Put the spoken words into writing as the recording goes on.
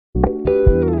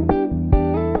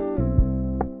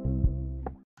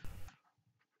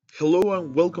Hello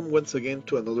and welcome once again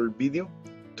to another video.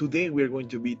 Today we are going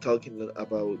to be talking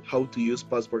about how to use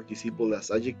past participle as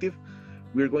adjective.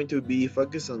 We are going to be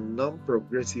focused on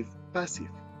non-progressive passive.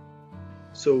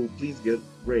 So please get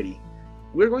ready.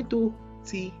 We're going to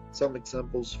see some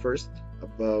examples first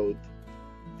about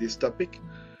this topic.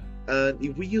 And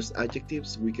if we use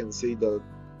adjectives, we can say that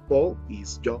Paul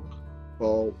is young,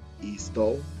 Paul is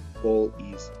tall, Paul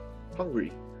is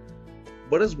hungry.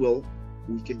 But as well,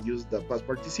 we can use the past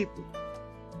participle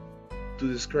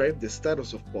to describe the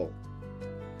status of Paul.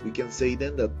 We can say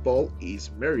then that Paul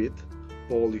is married,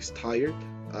 Paul is tired,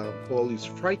 and Paul is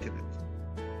frightened.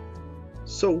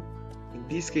 So, in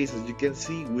this case, as you can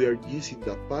see, we are using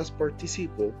the past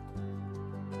participle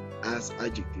as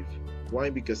adjective.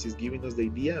 Why? Because it's giving us the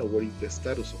idea of what is the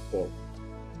status of Paul.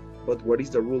 But what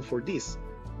is the rule for this?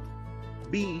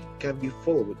 Be can be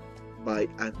followed by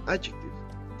an adjective.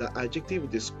 The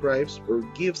adjective describes or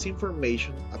gives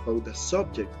information about the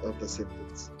subject of the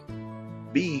sentence.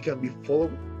 Be can be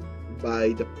followed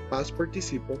by the past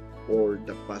participle or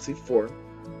the passive form.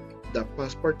 The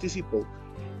past participle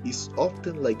is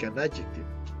often like an adjective.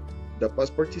 The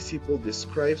past participle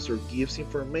describes or gives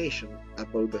information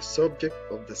about the subject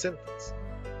of the sentence.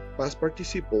 Past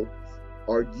participles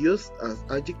are used as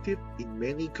adjective in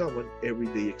many common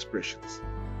everyday expressions.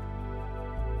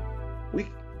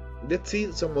 Let's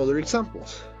see some other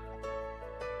examples.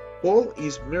 Paul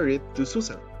is married to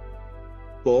Susan.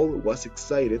 Paul was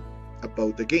excited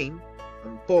about the game,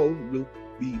 and Paul will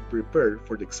be prepared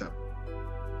for the exam.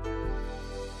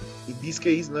 In this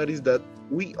case, notice that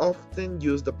we often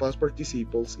use the past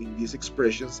participles in these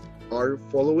expressions are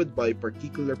followed by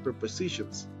particular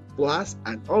prepositions plus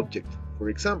an object. For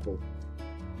example,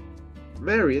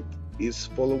 married is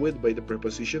followed by the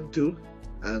preposition to,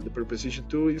 and the preposition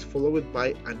to is followed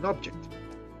by an object.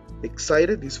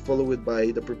 Excited is followed by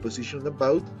the preposition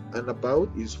about, and about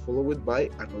is followed by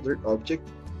another object.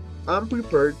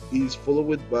 Unprepared is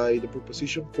followed by the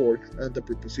preposition for, and the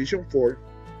preposition for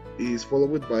is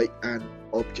followed by an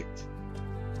object.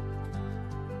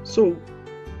 So,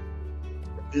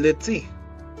 let's see.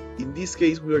 In this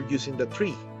case, we are using the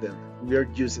three. Then we are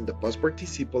using the past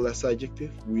participle as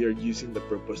adjective. We are using the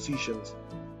prepositions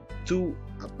to,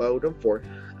 about, and for,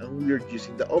 and we are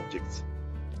using the objects.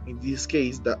 In this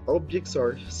case, the objects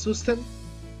are Susan,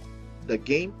 the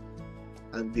game,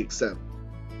 and the exam.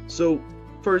 So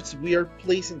first we are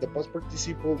placing the past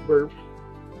participle verb,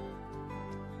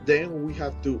 then we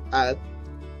have to add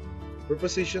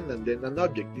preposition and then an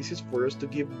object. This is for us to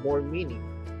give more meaning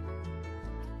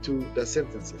to the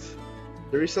sentences.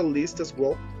 There is a list as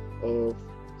well of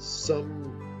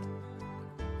some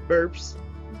verbs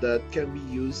that can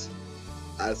be used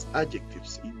as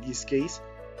adjectives. In this case,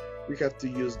 we have to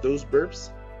use those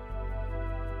verbs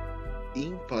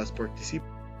in past participle.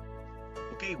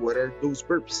 Okay, what are those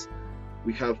verbs?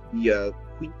 We have be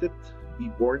acquainted, be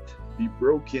bored, be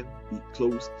broken, be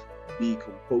closed, be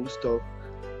composed of,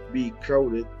 be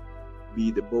crowded,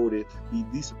 be devoted, be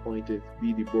disappointed,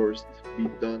 be divorced, be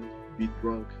done, be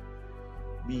drunk,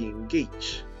 be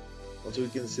engaged. Also, we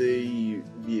can say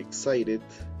be excited,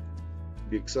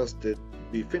 be exhausted,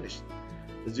 be finished.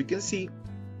 As you can see,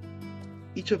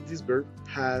 each of these verbs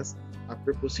has a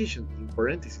preposition in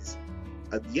parentheses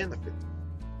at the end of it.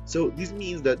 So this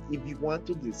means that if you want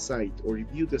to decide, or if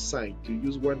you decide to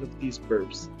use one of these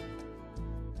verbs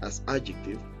as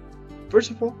adjective, first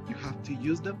of all, you have to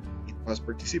use them in past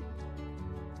participle.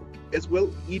 As well,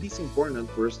 it is important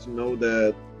for us to know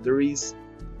that there is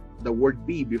the word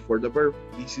be before the verb.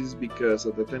 This is because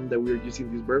at the time that we are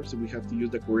using these verbs, we have to use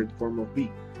the correct form of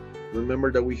be.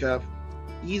 Remember that we have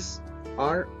is,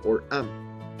 are, or am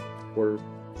for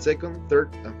second,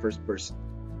 third, and first person.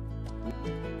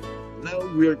 Now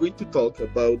we are going to talk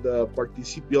about the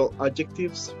participial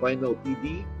adjectives, final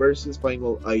ed versus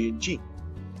final ing.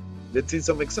 Let's see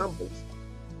some examples.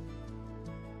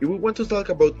 If we want to talk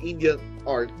about Indian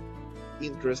art,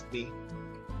 interest me,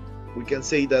 we can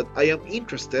say that I am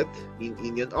interested in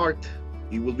Indian art.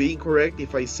 It will be incorrect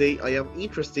if I say I am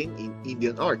interested in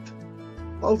Indian art.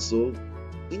 Also,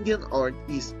 Indian art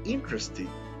is interesting.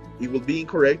 It will be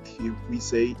incorrect if we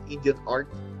say Indian art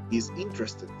is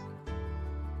interested.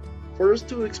 For us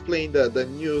to explain that the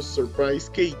news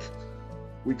surprised Kate,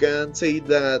 we can say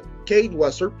that Kate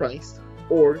was surprised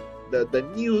or that the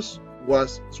news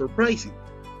was surprising.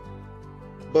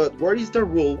 But what is the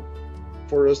rule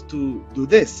for us to do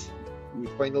this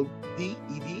with final d,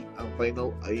 ed, and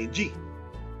final ing?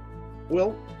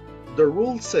 Well, the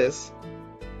rule says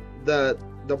that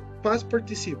the past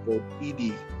participle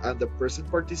ed and the present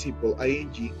participle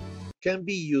ing can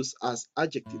be used as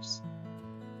adjectives.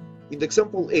 In the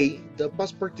example A, the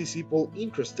past participle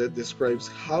interested describes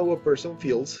how a person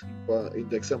feels. In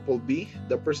the example B,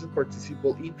 the present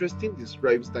participle interesting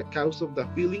describes the cause of the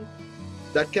feeling.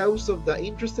 The cause of the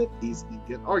interested is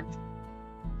Indian art.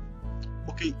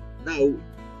 Okay, now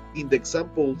in the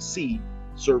example C,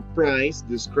 surprise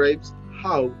describes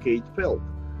how Kate felt.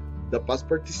 The past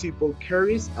participle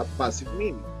carries a passive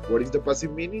meaning. What is the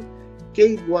passive meaning?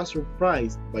 Kate was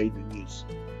surprised by the news.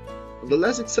 On the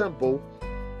last example,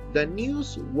 the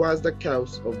news was the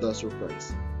cause of the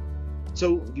surprise.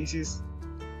 So this is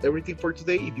everything for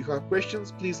today. If you have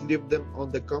questions, please leave them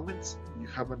on the comments. You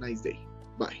have a nice day.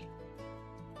 Bye.